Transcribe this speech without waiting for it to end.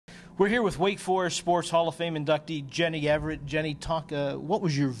We're here with Wake Forest Sports Hall of Fame inductee Jenny Everett. Jenny, what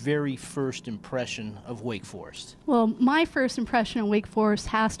was your very first impression of Wake Forest? Well, my first impression of Wake Forest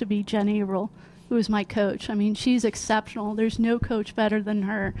has to be Jenny Everett, who is my coach. I mean, she's exceptional. There's no coach better than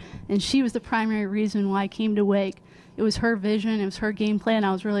her, and she was the primary reason why I came to Wake. It was her vision, it was her game plan.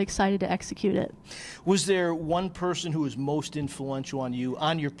 I was really excited to execute it. Was there one person who was most influential on you,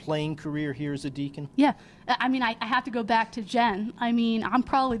 on your playing career here as a Deacon? Yeah, I mean, I have to go back to Jen. I mean, I'm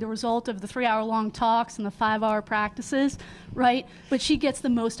probably the result of the 3-hour-long talks and the 5-hour practices, right? But she gets the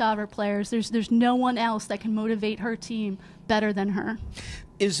most out of her players. There's no one else that can motivate her team better than her.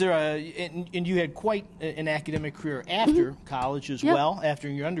 Is there and you had quite an academic career after college as well, after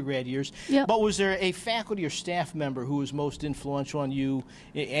your undergrad years, but was there a faculty or staff member who was most influential on you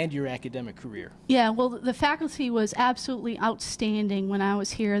and your academic career? Yeah, well, the faculty was absolutely outstanding when I was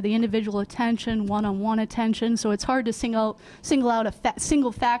here. The individual attention, one-on-one attention, so it's hard to single out a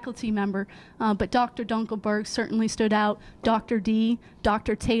single faculty member, but Dr. Dunkelberg certainly stood out, Dr. D,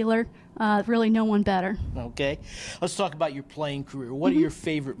 Dr. Taylor, really no one better. Okay. Let's talk about your playing career. What are your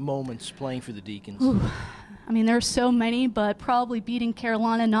favorite moments playing for the Deacons? Ooh. I mean, there's so many, but probably beating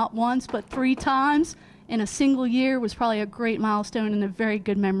Carolina not once, but 3 times in a single year was probably a great milestone and a very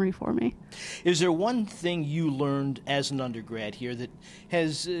good memory for me. Is there one thing you learned as an undergrad here that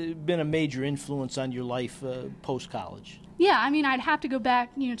has been a major influence on your life post-college? Yeah, I mean, I'd have to go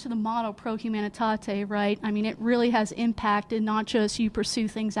back, to the motto Pro Humanitate, right? I mean, it really has impacted not just you pursue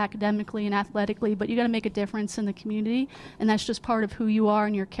things academically and athletically, but you got to make a difference in the community, and that's just part of who you are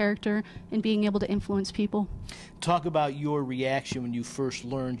and your character and being able to influence people. Talk about your reaction when you first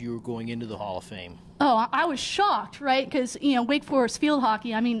learned you were going into the Hall of Fame. Oh, I was shocked, right? Because, Wake Forest field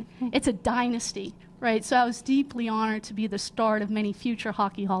hockey, I mean, it's a dynasty. Right, so I was deeply honored to be the start of many future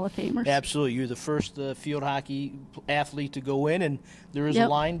Hockey Hall of Famers. Absolutely. You're the first field hockey athlete to go in, and there is a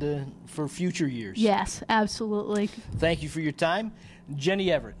line for future years. Yes, absolutely. Thank you for your time.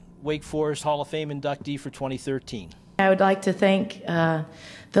 Jenny Everett, Wake Forest Hall of Fame inductee for 2013. I would like to thank the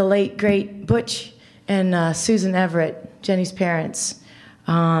late, great Butch and Susan Everett, Jenny's parents.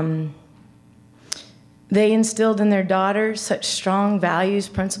 They instilled in their daughter such strong values,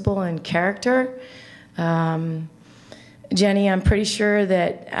 principle, and character. Jenny, I'm pretty sure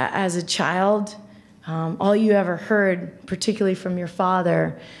that as a child, all you ever heard, particularly from your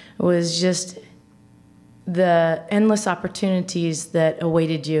father, was just the endless opportunities that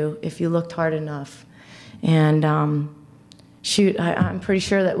awaited you if you looked hard enough. And shoot, I'm pretty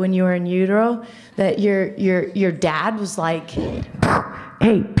sure that when you were in utero, that your dad was like,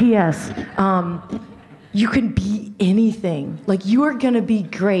 "Hey, P.S. You can be anything. Like, you are gonna be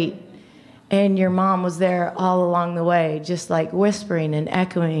great." And your mom was there all along the way, just like whispering and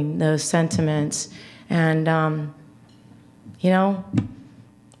echoing those sentiments. And,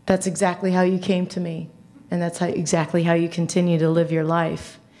 that's exactly how you came to me. And that's exactly how you continue to live your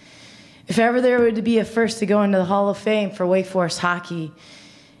life. If ever there were to be a first to go into the Hall of Fame for Wake Forest hockey,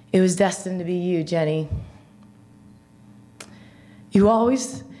 it was destined to be you, Jenny. You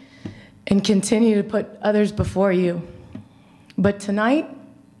always and continue to put others before you. But tonight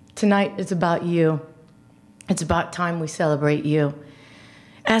is about you. It's about time we celebrate you.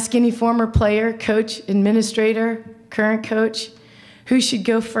 Ask any former player, coach, administrator, current coach, who should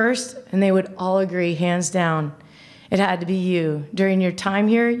go first, and they would all agree, hands down, it had to be you. During your time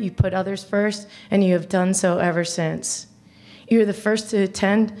here, you put others first, and you have done so ever since. You were the first to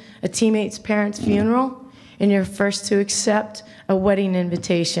attend a teammate's parent's funeral, and you're first to accept a wedding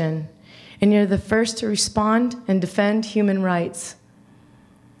invitation, and you're the first to respond and defend human rights.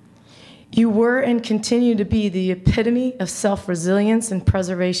 You were and continue to be the epitome of self-resilience and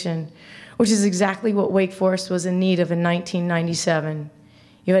preservation, which is exactly what Wake Forest was in need of in 1997.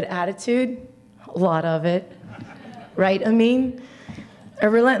 You had attitude, a lot of it, right, Amin? A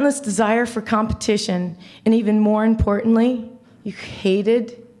relentless desire for competition, and even more importantly, you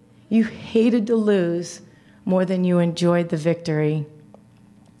hated to lose more than you enjoyed the victory.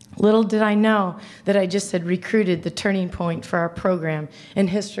 Little did I know that I just had recruited the turning point for our program, and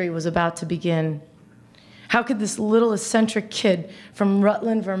history was about to begin. How could this little eccentric kid from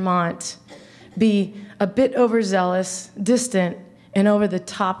Rutland, Vermont, be a bit overzealous, distant, and over the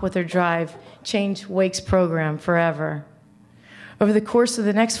top with her drive, change Wake's program forever? Over the course of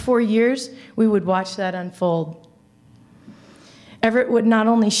the next 4 years, we would watch that unfold. Everett would not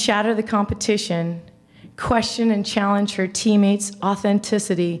only shatter the competition, question and challenge her teammates'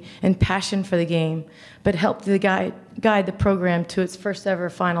 authenticity and passion for the game, but helped to guide the program to its first ever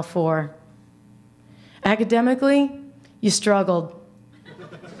Final Four. Academically, you struggled.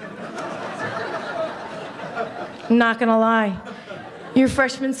 I'm not gonna lie. Your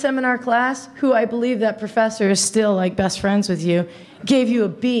freshman seminar class, who I believe that professor is still like best friends with you, gave you a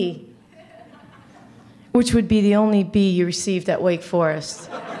B, which would be the only B you received at Wake Forest.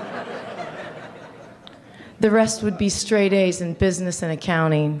 The rest would be straight A's in business and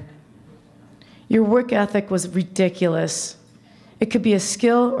accounting. Your work ethic was ridiculous. It could be a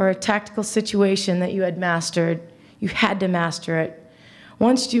skill or a tactical situation that you had mastered. You had to master it.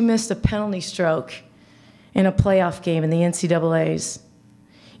 Once you missed a penalty stroke in a playoff game in the NCAAs,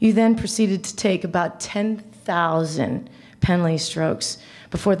 you then proceeded to take about 10,000 penalty strokes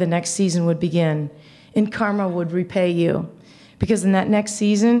before the next season would begin. And karma would repay you, because in that next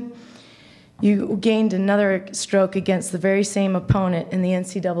season, you gained another stroke against the very same opponent in the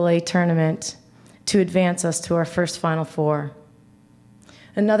NCAA tournament to advance us to our first Final Four.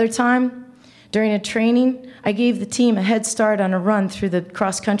 Another time, during a training, I gave the team a head start on a run through the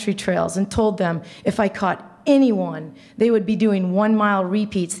cross-country trails and told them if I caught anyone, they would be doing 1-mile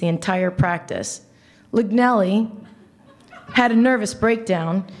repeats the entire practice. Lignelli had a nervous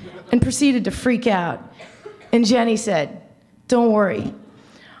breakdown and proceeded to freak out. And Jenny said, "Don't worry,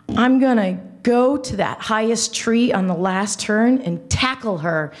 I'm gonna go to that highest tree on the last turn and tackle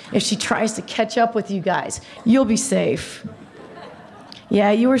her if she tries to catch up with you guys. You'll be safe."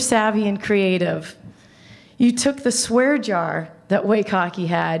 Yeah, you were savvy and creative. You took the swear jar that Wake Hockey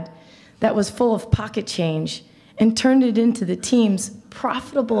had that was full of pocket change and turned it into the team's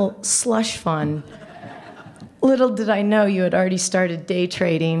profitable slush fund. Little did I know you had already started day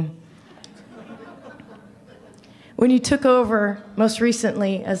trading. When you took over, most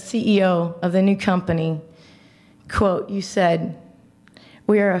recently as CEO of the new company, quote, you said,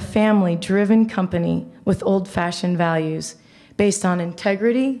 "We are a family-driven company with old-fashioned values based on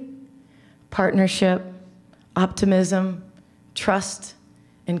integrity, partnership, optimism, trust,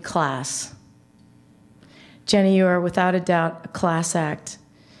 and class." Jenny, you are without a doubt a class act,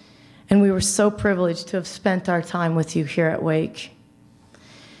 and we were so privileged to have spent our time with you here at Wake.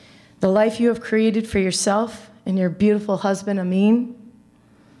 The life you have created for yourself and your beautiful husband, Amin,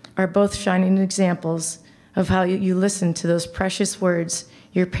 are both shining examples of how you listened to those precious words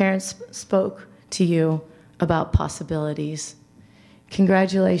your parents spoke to you about possibilities.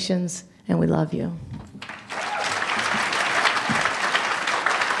 Congratulations, and we love you.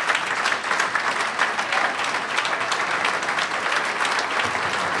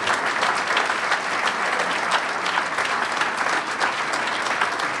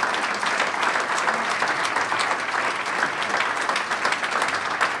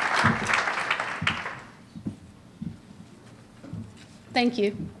 Thank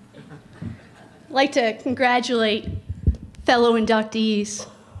you. I'd like to congratulate fellow inductees.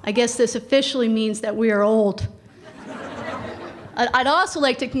 I guess this officially means that we are old. I'd also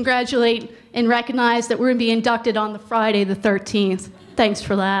like to congratulate and recognize that we're going to be inducted on the Friday the 13th. Thanks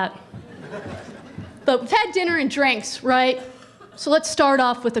for that. But we've had dinner and drinks, right? So let's start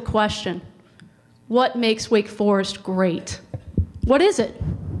off with a question. What makes Wake Forest great? What is it?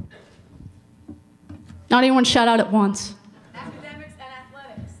 Not anyone shout out at once. Academics and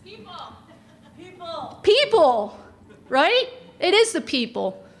athletics. People. People, right? It is the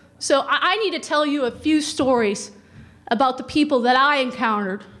people. So I need to tell you a few stories about the people that I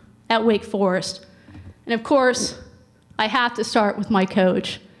encountered at Wake Forest. And of course, I have to start with my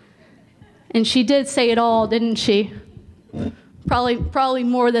coach. And she did say it all, didn't she? Probably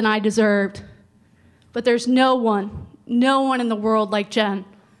more than I deserved. But there's no one in the world like Jen.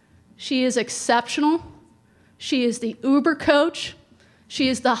 She is exceptional. She is the Uber coach. She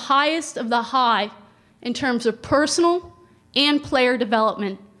is the highest of the high in terms of personal and player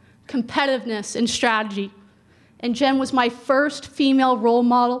development, competitiveness, and strategy. And Jen was my first female role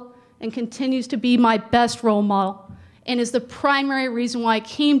model and continues to be my best role model and is the primary reason why I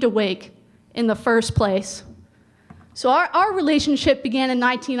came to Wake in the first place. So our relationship began in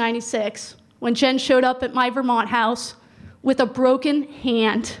 1996 when Jen showed up at my Vermont house with a broken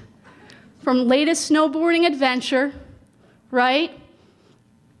hand from latest snowboarding adventure, right?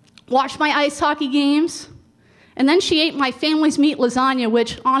 Watched my ice hockey games, and then she ate my family's meat lasagna,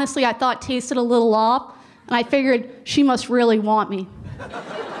 which honestly I thought tasted a little off, and I figured she must really want me.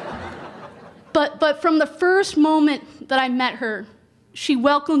 But from the first moment that I met her, she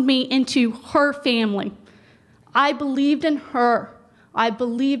welcomed me into her family. I believed in her. I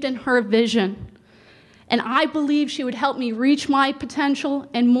believed in her vision. And I believed she would help me reach my potential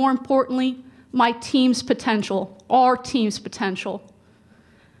and, more importantly, my team's potential, our team's potential.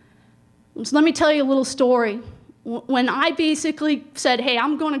 So let me tell you a little story. When I basically said, hey,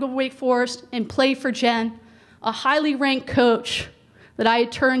 I'm going to go to Wake Forest and play for Jen, a highly ranked coach that I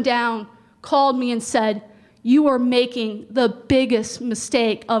had turned down called me and said, you are making the biggest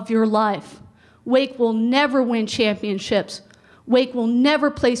mistake of your life. Wake will never win championships. Wake will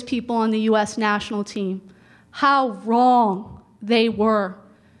never place people on the U.S. national team. How wrong they were.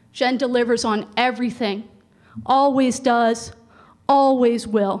 Jen delivers on everything, always does, always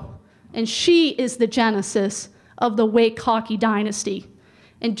will. And she is the genesis of the Wake hockey dynasty.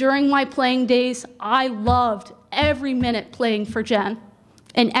 And during my playing days, I loved every minute playing for Jen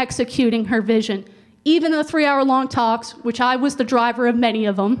and executing her vision. Even the 3-hour-long talks, which I was the driver of many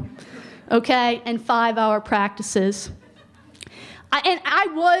of them, okay, and 5-hour practices. I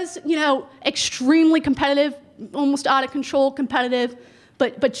was, extremely competitive, almost out of control competitive,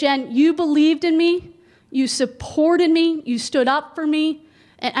 but Jen, you believed in me, you supported me, you stood up for me,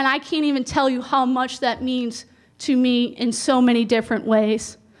 and I can't even tell you how much that means to me in so many different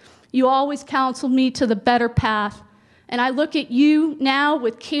ways. You always counseled me to the better path, and I look at you now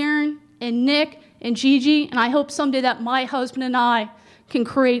with Karen and Nick and Gigi, and I hope someday that my husband and I can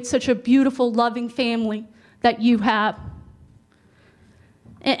create such a beautiful, loving family that you have.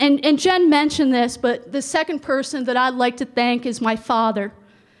 And Jen mentioned this, but the second person that I'd like to thank is my father.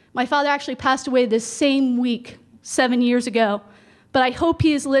 My father actually passed away this same week, 7 years ago, but I hope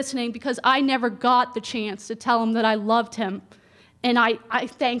he is listening because I never got the chance to tell him that I loved him, and I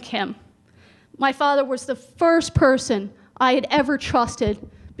thank him. My father was the first person I had ever trusted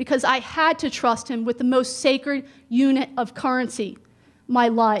because I had to trust him with the most sacred unit of currency, my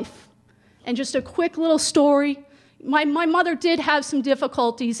life. And just a quick little story. My mother did have some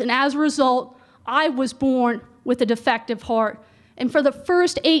difficulties, and as a result, I was born with a defective heart. And for the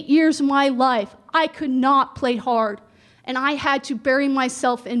first 8 years of my life, I could not play hard. And I had to bury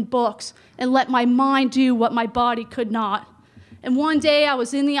myself in books and let my mind do what my body could not. And one day I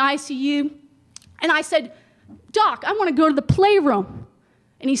was in the ICU, and I said, "Doc, I want to go to the playroom."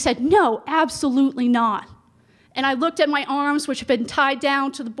 And he said, "No, absolutely not." And I looked at my arms, which had been tied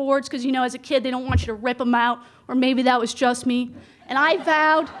down to the boards, because, as a kid, they don't want you to rip them out, or maybe that was just me. And I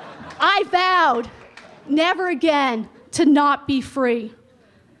vowed never again to not be free.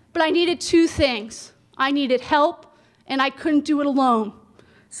 But I needed two things. I needed help, and I couldn't do it alone.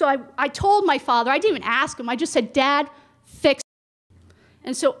 So I told my father, I didn't even ask him, I just said, "Dad, fix it."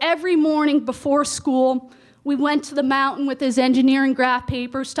 And so every morning before school, we went to the mountain with his engineering graph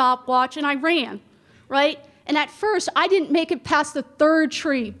paper, stopwatch, and I ran, right? And at first, I didn't make it past the 3rd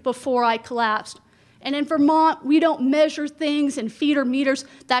tree before I collapsed. And in Vermont, we don't measure things in feet or meters.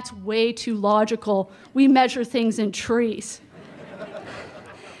 That's way too logical. We measure things in trees.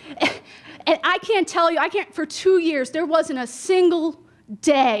 And I can't tell you, for 2 years, there wasn't a single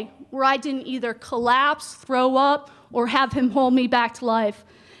day where I didn't either collapse, throw up, or have him hold me back to life.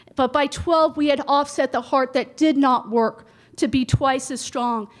 But by 12, we had offset the heart that did not work to be twice as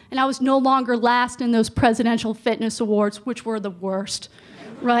strong. And I was no longer last in those presidential fitness awards, which were the worst,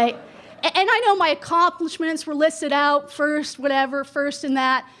 right? And I know my accomplishments were listed out, first, whatever, first in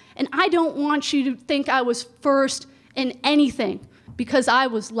that. And I don't want you to think I was first in anything, because I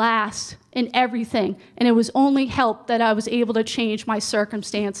was last in everything. And it was only help that I was able to change my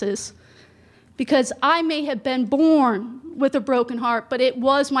circumstances. Because I may have been born with a broken heart, but it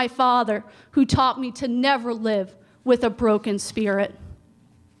was my father who taught me to never live with a broken spirit.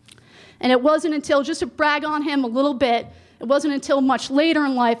 And it wasn't until, just to brag on him a little bit, it wasn't until much later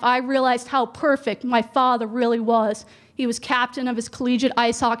in life I realized how perfect my father really was. He was captain of his collegiate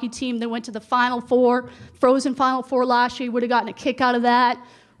ice hockey team. They went to the Final Four, frozen Final Four last year. He would have gotten a kick out of that,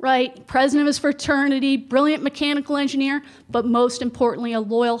 right? President of his fraternity, brilliant mechanical engineer, but most importantly, a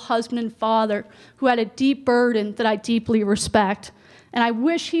loyal husband and father who had a deep burden that I deeply respect. And I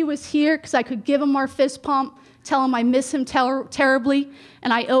wish he was here because I could give him our fist pump, tell him I miss him terribly,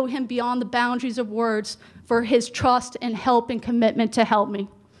 and I owe him beyond the boundaries of words for his trust and help and commitment to help me.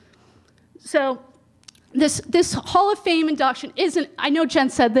 So this Hall of Fame induction isn't, I know Jen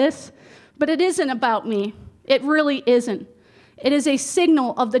said this, but it isn't about me. It really isn't. It is a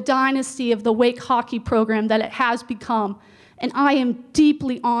signal of the dynasty of the Wake hockey program that it has become, and I am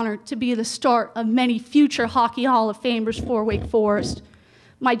deeply honored to be the start of many future Hockey Hall of Famers for Wake Forest.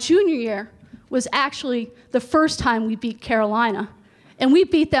 My junior year was actually the first time we beat Carolina, and we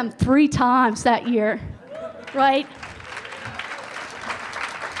beat them 3 times that year, right?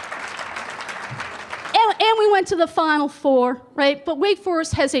 And we went to the Final Four, right? But Wake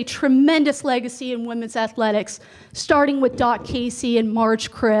Forest has a tremendous legacy in women's athletics, starting with Dot Casey and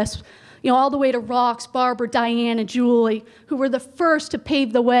Marge Crisp, all the way to Rox, Barbara, Diane, and Julie, who were the first to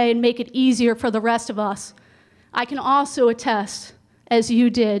pave the way and make it easier for the rest of us. I can also attest, as you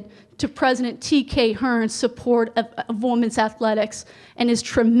did, to President T.K. Hearn's support of women's athletics and his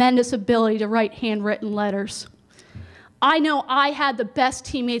tremendous ability to write handwritten letters. I know I had the best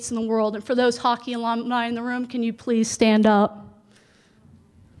teammates in the world, and for those hockey alumni in the room, can you please stand up?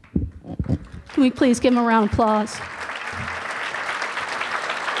 Can we please give them a round of applause?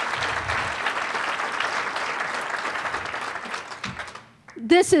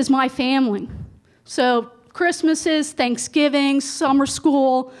 This is my family. So Christmases, Thanksgivings, summer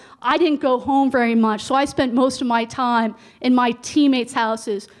school, I didn't go home very much, so I spent most of my time in my teammates'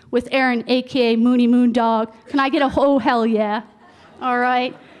 houses with Aaron, AKA Mooney Moondog. Can I get a oh hell yeah? All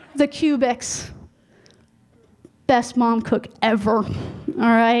right. The Cubics. Best mom cook ever. All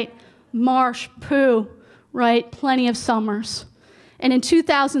right. Marsh, Pooh, right? Plenty of summers. And in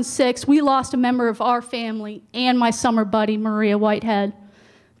 2006, we lost a member of our family and my summer buddy, Maria Whitehead.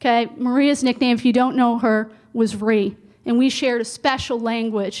 Okay, Maria's nickname, if you don't know her, was Ree. And we shared a special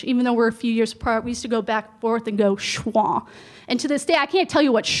language. Even though we're a few years apart, we used to go back and forth and go schwa. And to this day, I can't tell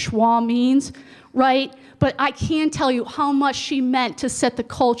you what schwa means, right? But I can tell you how much she meant to set the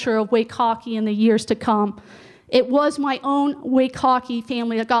culture of Wake hockey in the years to come. It was my own Wake hockey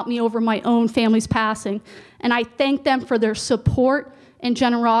family that got me over my own family's passing. And I thank them for their support and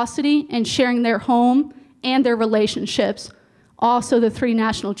generosity and sharing their home and their relationships. Also, the 3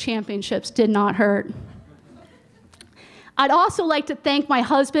 national championships did not hurt. I'd also like to thank my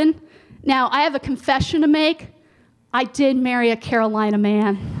husband. Now, I have a confession to make. I did marry a Carolina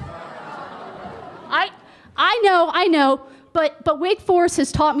man. I know, but Wake Forest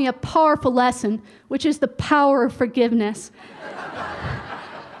has taught me a powerful lesson, which is the power of forgiveness.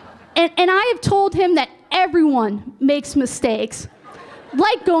 And I have told him that everyone makes mistakes,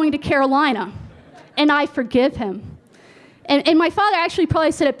 like going to Carolina, and I forgive him. And my father actually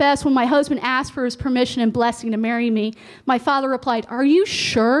probably said it best when my husband asked for his permission and blessing to marry me. My father replied, "Are you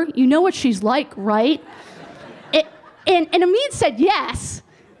sure? You know what she's like, right?" And Amit said yes,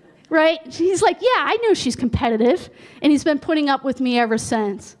 right? He's like, "Yeah, I know she's competitive." And he's been putting up with me ever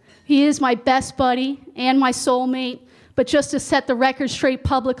since. He is my best buddy and my soulmate. But just to set the record straight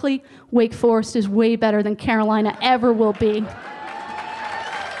publicly, Wake Forest is way better than Carolina ever will be.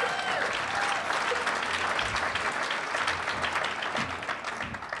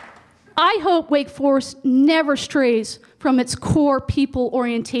 I hope Wake Forest never strays from its core people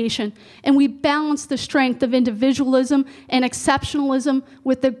orientation, and we balance the strength of individualism and exceptionalism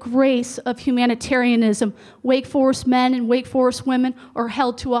with the grace of humanitarianism. Wake Forest men and Wake Forest women are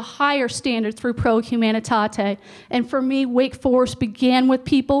held to a higher standard through Pro Humanitate. And for me, Wake Forest began with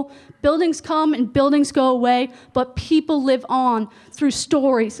people. Buildings come and buildings go away, but people live on through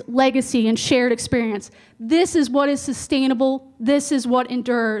stories, legacy, and shared experience. This is what is sustainable. This is what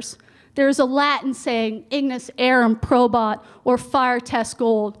endures. There's a Latin saying, ignis arum probat, or fire test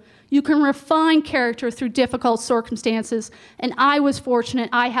gold. You can refine character through difficult circumstances, and I was fortunate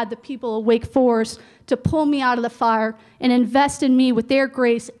I had the people of Wake Forest to pull me out of the fire and invest in me with their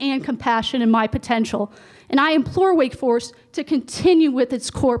grace and compassion and my potential. And I implore Wake Forest to continue with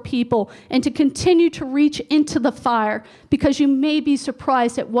its core people and to continue to reach into the fire, because you may be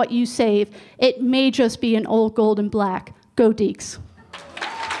surprised at what you save. It may just be an old gold and black. Go Deeks.